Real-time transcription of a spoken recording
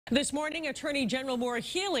This morning, Attorney General Maura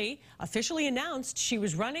Healey officially announced she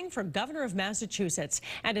was running for governor of Massachusetts.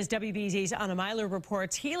 And as WBZ's Meiler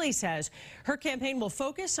reports, Healey says her campaign will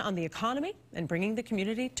focus on the economy and bringing the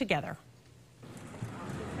community together.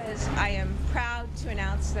 Because I am proud to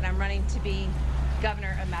announce that I'm running to be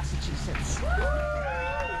governor of Massachusetts.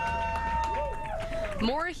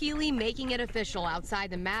 Maura Healey making it official outside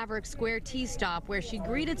the Maverick Square T-stop where she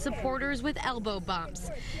greeted supporters with elbow bumps.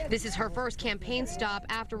 This is her first campaign stop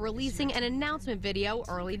after releasing an announcement video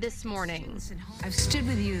early this morning. I've stood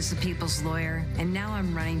with you as the people's lawyer, and now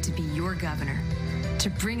I'm running to be your governor, to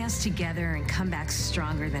bring us together and come back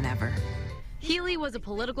stronger than ever. Healey was a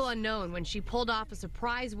political unknown when she pulled off a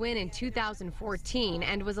surprise win in 2014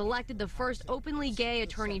 and was elected the first openly gay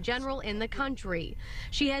attorney general in the country.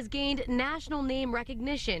 She has gained national name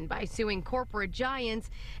recognition by suing corporate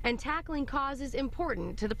giants and tackling causes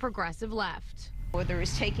important to the progressive left. Whether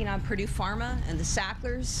it's taking on Purdue Pharma and the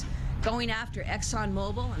Sacklers, going after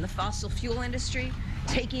ExxonMobil and the fossil fuel industry,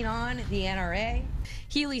 taking on the NRA.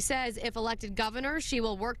 Healey says if elected governor, she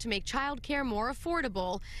will work to make child care more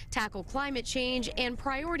affordable, tackle climate change, and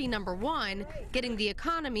priority number one, getting the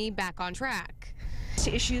economy back on track.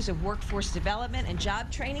 To issues of workforce development and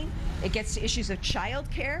job training. It gets to issues of child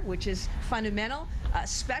care, which is fundamental,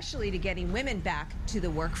 especially to getting women back to the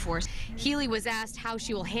workforce. Healey was asked how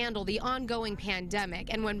she will handle the ongoing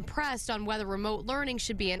pandemic, and when pressed on whether remote learning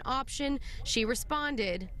should be an option, she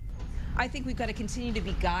responded, I think we've got to continue to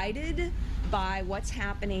be guided by what's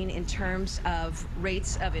happening in terms of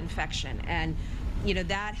rates of infection. And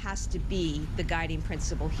that has to be the guiding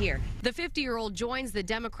principle here. The 50-year-old joins the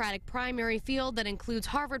Democratic primary field that includes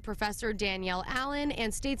Harvard professor Danielle Allen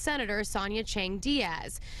and State Senator Sonia Chang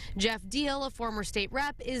Diaz. Jeff Deal, a former state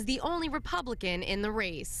rep, is the only Republican in the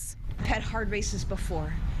race. I've had hard races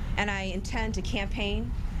before, and I intend to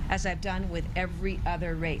campaign as I've done with every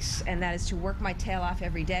other race, and that is to work my tail off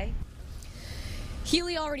every day.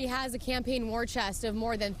 Healey already has a campaign war chest of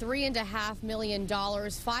more than $3.5 million.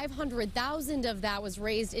 $500,000 of that was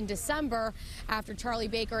raised in December after Charlie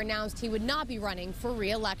Baker announced he would not be running for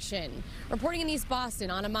re-election. Reporting in East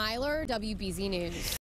Boston, Anna Meiler, WBZ News.